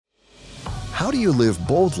How do you live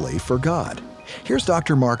boldly for God? Here's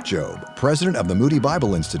Dr. Mark Jobe, president of the Moody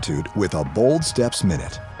Bible Institute, with a Bold Steps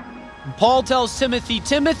Minute. Paul tells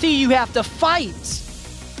Timothy, you have to fight.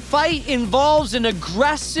 Fight involves an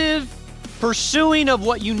aggressive pursuing of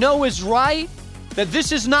what you know is right, that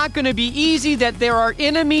this is not going to be easy, that there are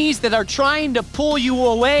enemies that are trying to pull you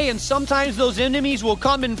away, and sometimes those enemies will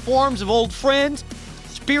come in forms of old friends,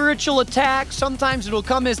 spiritual attacks, sometimes it will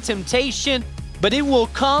come as temptation, but it will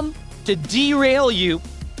come to derail you.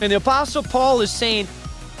 And the Apostle Paul is saying,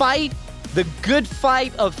 fight the good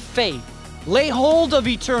fight of faith. Lay hold of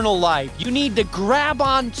eternal life. You need to grab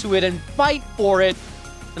onto it and fight for it.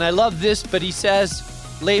 And I love this, but he says,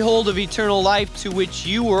 lay hold of eternal life to which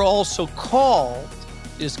you were also called.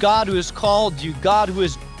 It is God who has called you, God who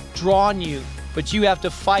has drawn you, but you have to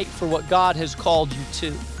fight for what God has called you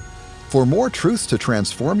to. For more truths to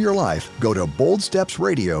transform your life, go to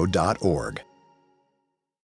boldstepsradio.org.